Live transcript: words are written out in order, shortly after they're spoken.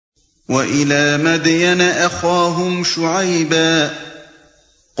وَإِلَى مَدْيَنَ أَخَاهُمْ شُعَيْبًا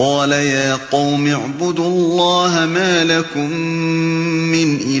قَالَ يَا قَوْمِ اعْبُدُوا اللَّهَ مَا لَكُمْ مِنْ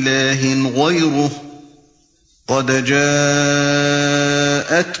إِلَٰهٍ غَيْرُهُ قَدْ جَاءَتْكُمْ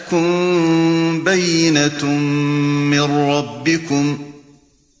بَيِّنَةٌ مِّن رَّبِّكُمْ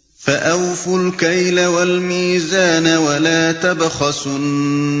فَأَوْفُوا الْكَيْلَ وَالْمِيزَانَ وَلَا تَبْخَسُوا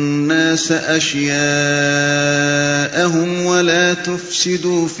النَّاسَ أَشْيَاءَهُمْ وَلَا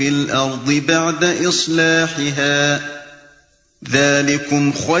تُفْسِدُوا فِي الْأَرْضِ بَعْدَ إِصْلَاحِهَا ذَلِكُمْ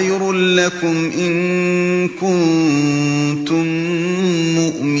خَيْرٌ لَّكُمْ إِن كُنتُم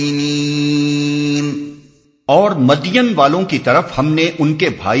مُّؤْمِنِينَ۔ اور مدین والوں کی طرف ہم نے ان کے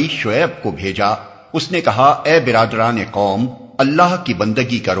بھائی شعیب کو بھیجا۔ اس نے کہا، اے برادران قوم، اللہ کی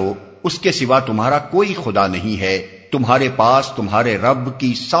بندگی کرو، اس کے سوا تمہارا کوئی خدا نہیں ہے، تمہارے پاس تمہارے رب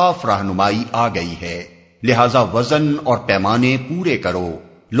کی صاف رہنمائی آ گئی ہے، لہذا وزن اور پیمانے پورے کرو،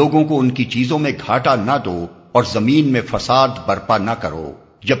 لوگوں کو ان کی چیزوں میں گھاٹا نہ دو اور زمین میں فساد برپا نہ کرو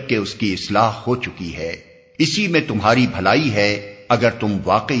جبکہ اس کی اصلاح ہو چکی ہے، اسی میں تمہاری بھلائی ہے اگر تم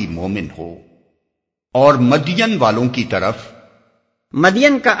واقعی مومن ہو۔ اور مدین والوں کی طرف،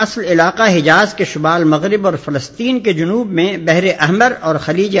 مدین کا اصل علاقہ حجاز کے شمال مغرب اور فلسطین کے جنوب میں بحر احمر اور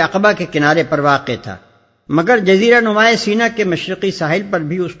خلیج عقبہ کے کنارے پر واقع تھا، مگر جزیرہ نما سینا کے مشرقی ساحل پر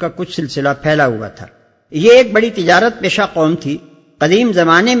بھی اس کا کچھ سلسلہ پھیلا ہوا تھا۔ یہ ایک بڑی تجارت پیشہ قوم تھی۔ قدیم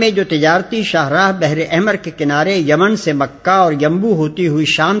زمانے میں جو تجارتی شاہراہ بحر احمر کے کنارے یمن سے مکہ اور ینبو ہوتی ہوئی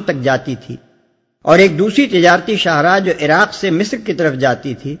شام تک جاتی تھی، اور ایک دوسری تجارتی شاہراہ جو عراق سے مصر کی طرف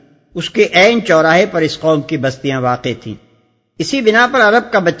جاتی تھی، اس کے عین چوراہے پر اس قوم کی بستیاں واقع تھیں۔ اسی بنا پر عرب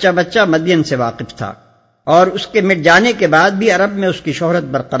کا بچہ بچہ مدین سے واقف تھا، اور اس کے مٹ جانے کے بعد بھی عرب میں اس کی شہرت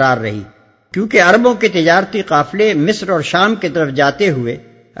برقرار رہی، کیونکہ عربوں کے تجارتی قافلے مصر اور شام کی طرف جاتے ہوئے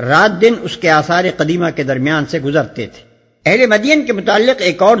رات دن اس کے آثار قدیمہ کے درمیان سے گزرتے تھے۔ اہل مدین کے متعلق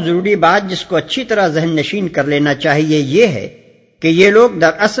ایک اور ضروری بات جس کو اچھی طرح ذہن نشین کر لینا چاہیے یہ ہے کہ یہ لوگ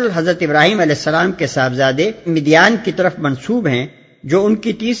دراصل حضرت ابراہیم علیہ السلام کے صاحبزادے مدیان کی طرف منسوب ہیں، جو ان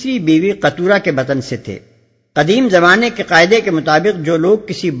کی تیسری بیوی قطورہ کے بطن سے تھے۔ قدیم زمانے کے قاعدے کے مطابق جو لوگ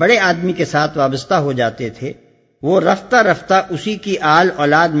کسی بڑے آدمی کے ساتھ وابستہ ہو جاتے تھے وہ رفتہ رفتہ اسی کی آل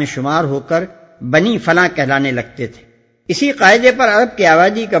اولاد میں شمار ہو کر بنی فلاں کہلانے لگتے تھے۔ اسی قاعدے پر عرب کی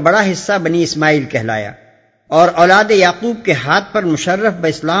آبادی کا بڑا حصہ بنی اسماعیل کہلایا، اور اولاد یعقوب کے ہاتھ پر مشرف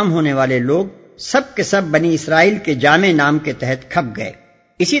باسلام ہونے والے لوگ سب کے سب بنی اسرائیل کے جامع نام کے تحت کھپ گئے۔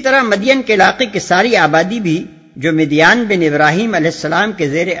 اسی طرح مدین کے علاقے کی ساری آبادی بھی جو مدیان بن ابراہیم علیہ السلام کے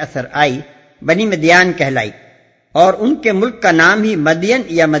زیر اثر آئی بنی مدیان کہلائی، اور ان کے ملک کا نام ہی مدین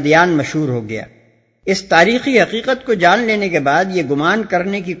یا مدیان مشہور ہو گیا۔ اس تاریخی حقیقت کو جان لینے کے بعد یہ گمان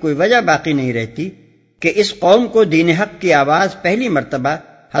کرنے کی کوئی وجہ باقی نہیں رہتی کہ اس قوم کو دین حق کی آواز پہلی مرتبہ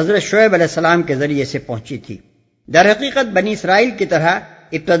حضرت شعیب علیہ السلام کے ذریعے سے پہنچی تھی۔ در حقیقت بنی اسرائیل کی طرح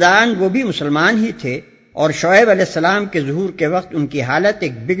ابتداءً وہ بھی مسلمان ہی تھے، اور شعیب علیہ السلام کے ظہور کے وقت ان کی حالت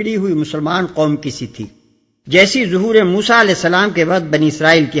ایک بگڑی ہوئی مسلمان قوم کی سی تھی، جیسی ظہور موسیٰ علیہ السلام کے وقت بنی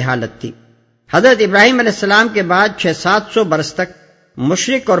اسرائیل کی حالت تھی۔ حضرت ابراہیم علیہ السلام کے بعد 600-700 برس تک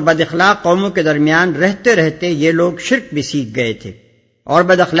مشرک اور بد اخلاق قوموں کے درمیان رہتے رہتے یہ لوگ شرک بھی سیکھ گئے تھے اور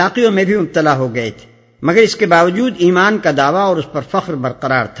بد اخلاقیوں میں بھی مبتلا ہو گئے تھے، مگر اس کے باوجود ایمان کا دعویٰ اور اس پر فخر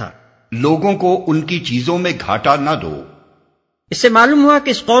برقرار تھا۔ لوگوں کو ان کی چیزوں میں گھاٹا نہ دو۔ اس سے معلوم ہوا کہ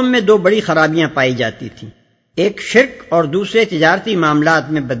اس قوم میں دو بڑی خرابیاں پائی جاتی تھیں، ایک شرک اور دوسرے تجارتی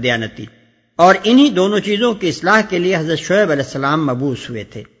معاملات میں بددیانتی، اور انہی دونوں چیزوں کی اصلاح کے لیے حضرت شعیب علیہ السلام مبعوث ہوئے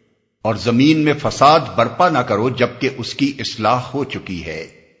تھے۔ اور زمین میں فساد برپا نہ کرو جبکہ اس کی اصلاح ہو چکی ہے۔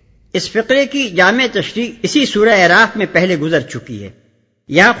 اس فقرے کی جامع تشریح اسی سورہ اعراف میں پہلے گزر چکی ہے۔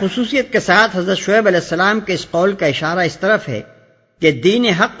 یہاں خصوصیت کے ساتھ حضرت شعیب علیہ السلام کے اس قول کا اشارہ اس طرف ہے کہ دین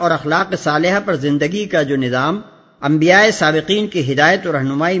حق اور اخلاق صالحہ پر زندگی کا جو نظام انبیاء سابقین کی ہدایت و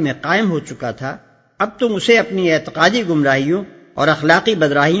رہنمائی میں قائم ہو چکا تھا، اب تم اسے اپنی اعتقادی گمراہیوں اور اخلاقی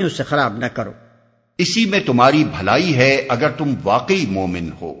بدراہیوں سے خراب نہ کرو، اسی میں تمہاری بھلائی ہے اگر تم واقعی مومن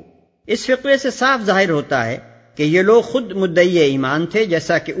ہو۔ اس فقرے سے صاف ظاہر ہوتا ہے کہ یہ لوگ خود مدعی ایمان تھے،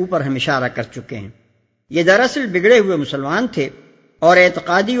 جیسا کہ اوپر ہم اشارہ کر چکے ہیں۔ یہ دراصل بگڑے ہوئے مسلمان تھے، اور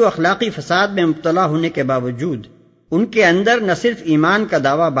اعتقادی و اخلاقی فساد میں مبتلا ہونے کے باوجود ان کے اندر نہ صرف ایمان کا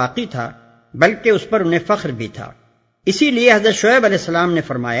دعویٰ باقی تھا بلکہ اس پر انہیں فخر بھی تھا۔ اسی لیے حضرت شعیب علیہ السلام نے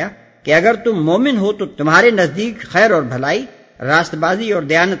فرمایا کہ اگر تم مومن ہو تو تمہارے نزدیک خیر اور بھلائی راست بازی اور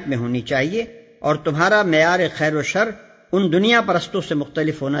دیانت میں ہونی چاہیے، اور تمہارا معیار خیر و شر ان دنیا پرستوں سے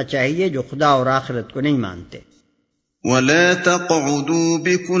مختلف ہونا چاہیے جو خدا اور آخرت کو نہیں مانتے۔ وَلَا تَقْعُدُوا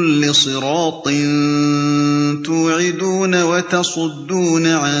بِكُلِّ صِرَاطٍ تُوعِدُونَ وَتَصُدُّونَ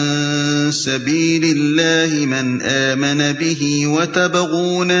عَن سَبِيلِ اللَّهِ مَنْ آمَنَ بِهِ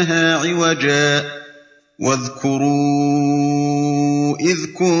وَتَبْغُونَهَا عِوَجًا واذكروا إذ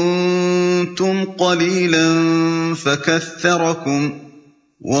كنتم قليلا فكثركم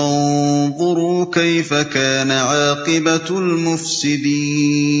وانظروا كيف كان عاقبة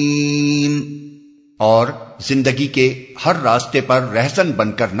المفسدين۔ اور زندگی کے ہر راستے پر رہزن بن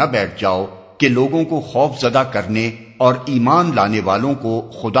کر نہ بیٹھ جاؤ کہ لوگوں کو خوف زدہ کرنے اور ایمان لانے والوں کو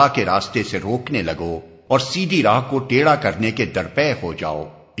خدا کے راستے سے روکنے لگو اور سیدھی راہ کو ٹیڑھا کرنے کے درپے ہو جاؤ۔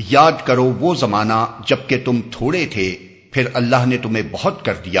 یاد کرو وہ زمانہ جب کہ تم تھوڑے تھے، پھر اللہ نے تمہیں بہت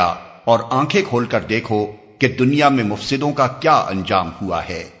کر دیا، اور آنکھیں کھول کر دیکھو کہ دنیا میں مفسدوں کا کیا انجام ہوا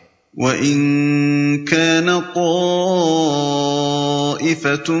ہے۔ وَإِن كَانَ طَائِفَةٌ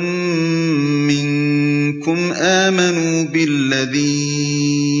مِّنكُمْ آمَنُوا بِالَّذِي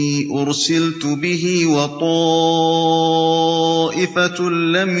أُرْسِلْتُ بِهِ وَطَائِفَةٌ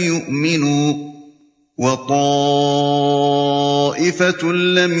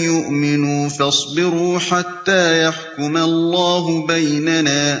لَّمْ يُؤْمِنُوا فَاصْبِرُوا حَتَّى يَحْكُمَ اللَّهُ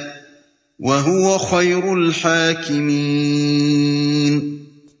بَيْنَنَا وَهُوَ خَيْرُ الْحَاكِمِينَ۔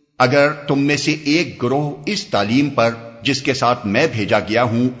 اگر تم میں سے ایک گروہ اس تعلیم پر جس کے ساتھ میں بھیجا گیا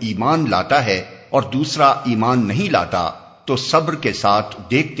ہوں ایمان لاتا ہے اور دوسرا ایمان نہیں لاتا، تو صبر کے ساتھ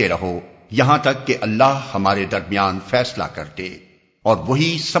دیکھتے رہو یہاں تک کہ اللہ ہمارے درمیان فیصلہ کر دے، اور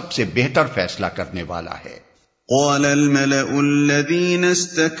وہی سب سے بہتر فیصلہ کرنے والا ہے۔ قال الملأ الذين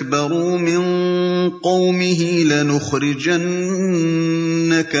استكبروا من قومه لنخرجنك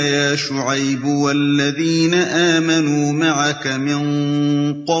يا شعيب والذين آمنوا معك من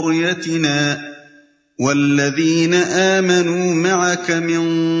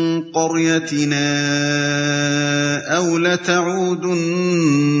قريتنا أو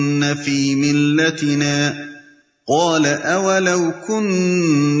لتعودن في ملتنا قال اولو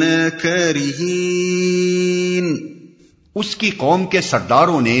كنا كارهين۔ اس کی قوم کے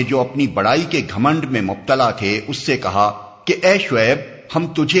سرداروں نے جو اپنی بڑائی کے گھمنڈ میں مبتلا تھے اس سے کہا کہ اے شعیب، ہم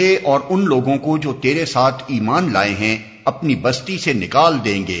تجھے اور ان لوگوں کو جو تیرے ساتھ ایمان لائے ہیں اپنی بستی سے نکال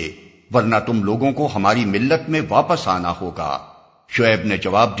دیں گے، ورنہ تم لوگوں کو ہماری ملت میں واپس آنا ہوگا۔ شعیب نے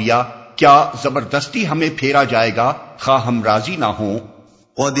جواب دیا، کیا زبردستی ہمیں پھیرا جائے گا خواہ ہم راضی نہ ہوں؟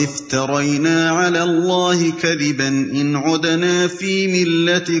 قد افترينا على الله كذبا إن عدنا في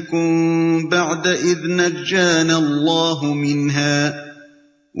ملتكم بعد إذ نجانا الله منها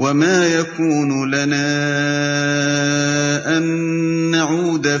وما يكون لنا أن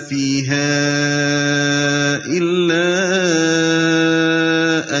نعود فيها إلا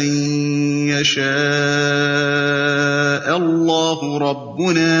أن يشاء الله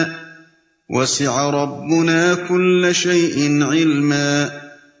ربنا وسع ربنا كل شيء علما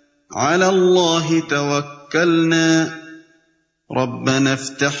على الله توكلنا ربنا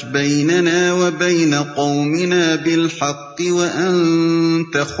افتح بيننا وبين قومنا بالحق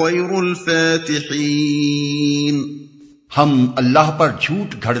وأنت خير الفاتحين۔ ہم اللہ پر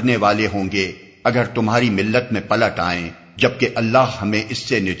جھوٹ گھڑنے والے ہوں گے اگر تمہاری ملت میں پلٹ آئیں، جبکہ اللہ ہمیں اس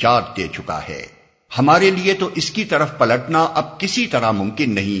سے نجات دے چکا ہے۔ ہمارے لیے تو اس کی طرف پلٹنا اب کسی طرح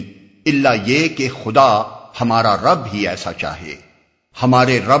ممکن نہیں الا یہ کہ خدا ہمارا رب ہی ایسا چاہے۔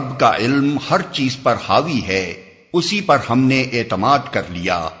 ہمارے رب کا علم ہر چیز پر حاوی ہے، اسی پر ہم نے اعتماد کر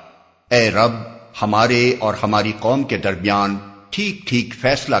لیا۔ اے رب، ہمارے اور ہماری قوم کے درمیان ٹھیک ٹھیک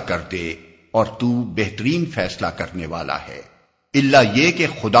فیصلہ کر دے، اور تو بہترین فیصلہ کرنے والا ہے، الا یہ کہ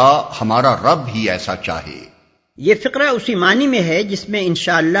خدا ہمارا رب ہی ایسا چاہے۔ یہ فقرہ اسی معنی میں ہے جس میں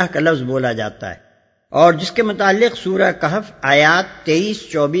انشاءاللہ کا لفظ بولا جاتا ہے، اور جس کے متعلق سورہ کہف آیات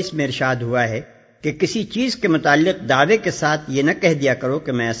 23-24 میں ارشاد ہوا ہے کہ کسی چیز کے متعلق دعوے کے ساتھ یہ نہ کہہ دیا کرو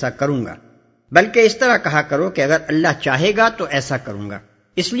کہ میں ایسا کروں گا، بلکہ اس طرح کہا کرو کہ اگر اللہ چاہے گا تو ایسا کروں گا۔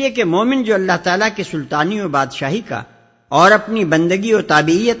 اس لیے کہ مومن جو اللہ تعالیٰ کی سلطانی و بادشاہی کا اور اپنی بندگی و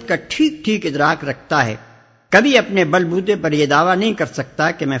تابعیت کا ٹھیک ٹھیک ادراک رکھتا ہے، کبھی اپنے بل بوتے پر یہ دعویٰ نہیں کر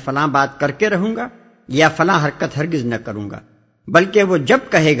سکتا کہ میں فلاں بات کر کے رہوں گا یا فلاں حرکت ہرگز نہ کروں گا، بلکہ وہ جب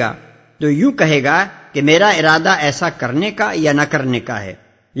کہے گا تو یوں کہے گا کہ میرا ارادہ ایسا کرنے کا یا نہ کرنے کا ہے،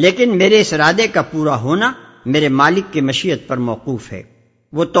 لیکن میرے اس ارادے کا پورا ہونا میرے مالک کی مشیت پر موقوف ہے۔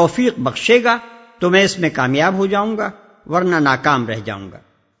 وہ توفیق بخشے گا تو میں اس میں کامیاب ہو جاؤں گا، ورنہ ناکام رہ جاؤں گا۔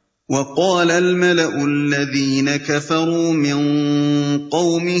 وقال الملأ الذين كفروا من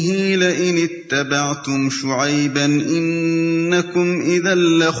قومه لئن اتبعتم شعيبا إنكم إذا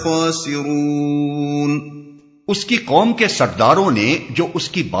لخاسرون۔ اس کی قوم کے سرداروں نے جو اس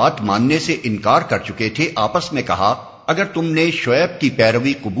کی بات ماننے سے انکار کر چکے تھے آپس میں کہا، اگر تم نے شعیب کی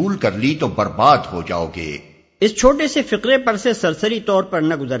پیروی قبول کر لی تو برباد ہو جاؤ گے۔ اس چھوٹے سے فقرے پر سے سرسری طور پر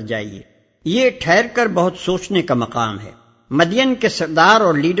نہ گزر جائیے، یہ ٹھہر کر بہت سوچنے کا مقام ہے۔ مدین کے سردار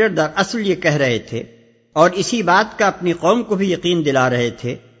اور لیڈر دراصل یہ کہہ رہے تھے اور اسی بات کا اپنی قوم کو بھی یقین دلا رہے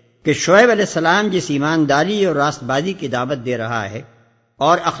تھے کہ شعیب علیہ السلام جس ایمانداری اور راست بازی کی دعوت دے رہا ہے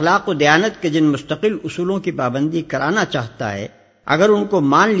اور اخلاق و دیانت کے جن مستقل اصولوں کی پابندی کرانا چاہتا ہے، اگر ان کو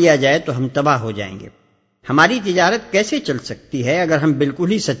مان لیا جائے تو ہم تباہ ہو جائیں گے۔ ہماری تجارت کیسے چل سکتی ہے اگر ہم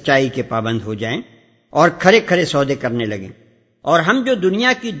بالکل ہی سچائی کے پابند ہو جائیں اور کھڑے کھڑے سودے کرنے لگیں؟ اور ہم جو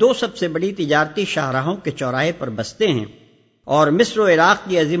دنیا کی 2 سب سے بڑی تجارتی شاہراہوں کے چوراہے پر بستے ہیں اور مصر و عراق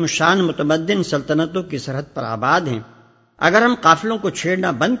کی عظیم الشان متمدن سلطنتوں کی سرحد پر آباد ہیں، اگر ہم قافلوں کو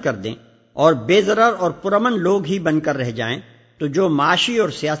چھیڑنا بند کر دیں اور بے ضرر اور پرامن لوگ ہی بن کر رہ جائیں تو جو معاشی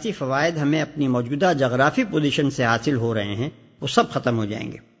اور سیاسی فوائد ہمیں اپنی موجودہ جغرافی پوزیشن سے حاصل ہو رہے ہیں وہ سب ختم ہو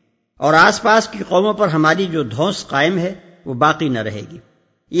جائیں گے، اور آس پاس کی قوموں پر ہماری جو دھونس قائم ہے وہ باقی نہ رہے گی۔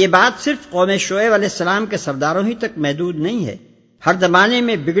 یہ بات صرف قوم شعیب علیہ السلام کے سرداروں ہی تک محدود نہیں ہے، ہر زمانے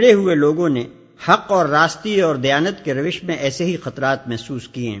میں بگڑے ہوئے لوگوں نے حق اور راستی اور دیانت کے روش میں ایسے ہی خطرات محسوس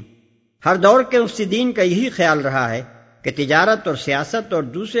کیے ہیں۔ ہر دور کے مفسدین کا یہی خیال رہا ہے کہ تجارت اور سیاست اور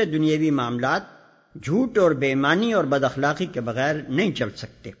دوسرے دنیاوی معاملات جھوٹ اور بے ایمانی اور بد اخلاقی کے بغیر نہیں چل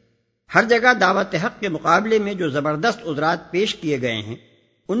سکتے۔ ہر جگہ دعوت حق کے مقابلے میں جو زبردست عذرات پیش کیے گئے ہیں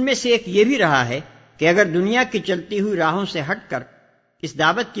ان میں سے ایک یہ بھی رہا ہے کہ اگر دنیا کی چلتی ہوئی راہوں سے ہٹ کر اس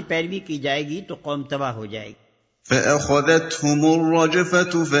دعوت کی پیروی کی جائے گی تو قوم تباہ ہو جائے گی۔ فَأَخَذَتْهُمُ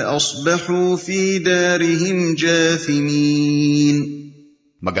الرَّجْفَةُ فَأَصْبَحُوا فِي دَارِهِمْ جَاثِمِينَ۔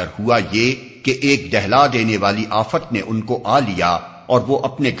 مگر ہوا یہ کہ ایک دہلا دینے والی آفت نے ان کو آ لیا اور وہ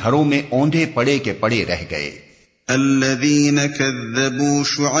اپنے گھروں میں اوندھے پڑے کے پڑے رہ گئے۔ الَّذِينَ كَذَّبُوا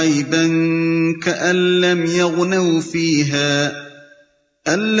شُعَيْبًا كَأَن لَّمْ يَغْنَوْا فِيهَا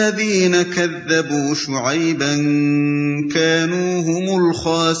الَّذِينَ كَذَّبُوا شُعَيْبًا كَانُوا هُمُ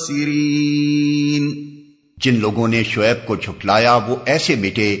الْخَاسِرِينَ۔ جن لوگوں نے شعیب کو جھٹلایا وہ ایسے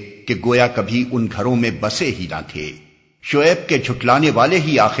مٹے کہ گویا کبھی ان گھروں میں بسے ہی نہ تھے۔ شعیب کے جھٹلانے والے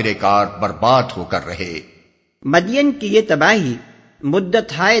ہی آخر کار برباد ہو کر رہے۔ مدین کی یہ تباہی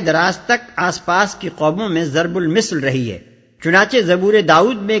مدت ہائے دراز تک آس پاس کی قوموں میں ضرب المثل رہی ہے۔ چنانچہ زبور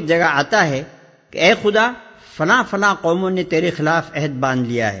داؤد میں ایک جگہ آتا ہے کہ اے خدا، فلاں فلاں قوموں نے تیرے خلاف عہد باندھ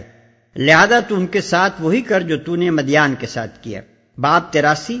لیا ہے، لہذا تو ان کے ساتھ وہی کر جو تو نے مدیان کے ساتھ کیا۔ باب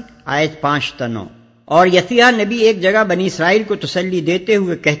 83 آیت 5 تا 9۔ اور یسیع نبی ایک جگہ بنی اسرائیل کو تسلی دیتے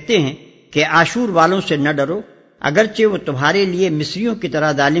ہوئے کہتے ہیں کہ آشور والوں سے نہ ڈرو، اگرچہ وہ تمہارے لیے مصریوں کی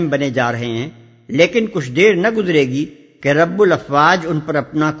طرح ظالم بنے جا رہے ہیں، لیکن کچھ دیر نہ گزرے گی کہ رب الافواج ان پر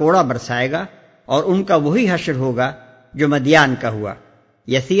اپنا کوڑا برسائے گا اور ان کا وہی حشر ہوگا جو مدیان کا ہوا۔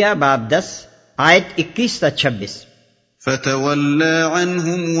 یسیع باب 10 آیت 21 تا 26۔ فَتَوَلَّى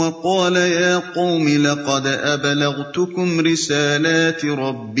عَنْهُمْ وَقَالَ يَا قَوْمِ لَقَدْ أَبْلَغْتُكُمْ رِسَالَاتِ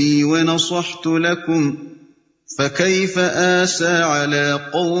رَبِّي وَنَصَحْتُ لَكُمْ فَكَيْفَ آسَىٰ عَلَىٰ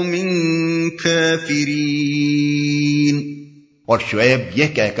قَوْمٍ كَافِرِينَ۔ اور شعیب یہ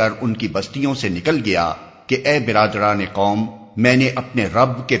کہہ کر ان کی بستیوں سے نکل گیا کہ اے برادران قوم، میں نے اپنے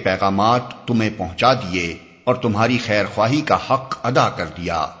رب کے پیغامات تمہیں پہنچا دیے اور تمہاری خیر خواہی کا حق ادا کر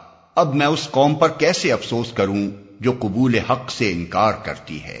دیا، اب میں اس قوم پر کیسے افسوس کروں جو قبول حق سے انکار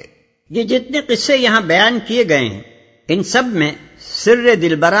کرتی ہے۔ یہ جتنے قصے یہاں بیان کیے گئے ہیں ان سب میں سر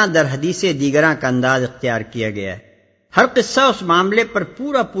دلبراں در حدیث دیگراں کا انداز اختیار کیا گیا ہے۔ ہر قصہ اس معاملے پر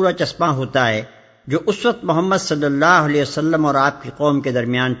پورا چسپاں ہوتا ہے جو اس وقت محمد صلی اللہ علیہ وسلم اور آپ کی قوم کے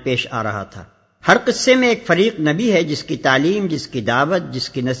درمیان پیش آ رہا تھا۔ ہر قصے میں ایک فریق نبی ہے جس کی تعلیم، جس کی دعوت، جس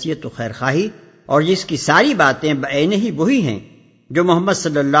کی نصیحت و خیرخواہی اور جس کی ساری باتیں بعینہ ہی وہی ہیں جو محمد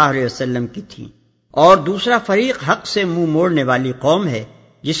صلی اللہ علیہ وسلم کی تھیں، اور دوسرا فریق حق سے منہ موڑنے والی قوم ہے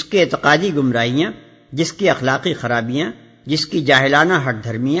جس کے اعتقادی گمراہیاں، جس کی اخلاقی خرابیاں، جس کی جاہلانہ ہٹ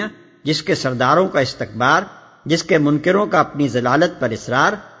دھرمیاں، جس کے سرداروں کا استکبار، جس کے منکروں کا اپنی ضلالت پر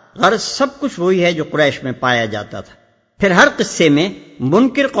اصرار، غرض سب کچھ وہی ہے جو قریش میں پایا جاتا تھا۔ پھر ہر قصے میں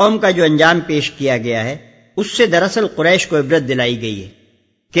منکر قوم کا جو انجام پیش کیا گیا ہے اس سے دراصل قریش کو عبرت دلائی گئی ہے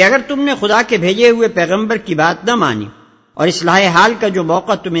کہ اگر تم نے خدا کے بھیجے ہوئے پیغمبر کی بات نہ مانی اور اصلاح حال کا جو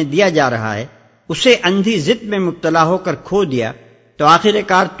موقع تمہیں دیا جا رہا ہے اسے اندھی ضد میں مبتلا ہو کر کھو دیا تو آخر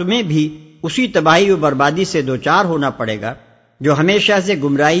کار تمہیں بھی اسی تباہی و بربادی سے دوچار ہونا پڑے گا جو ہمیشہ سے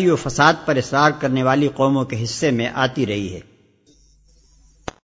گمراہی و فساد پر اصرار کرنے والی قوموں کے حصے میں آتی رہی ہے۔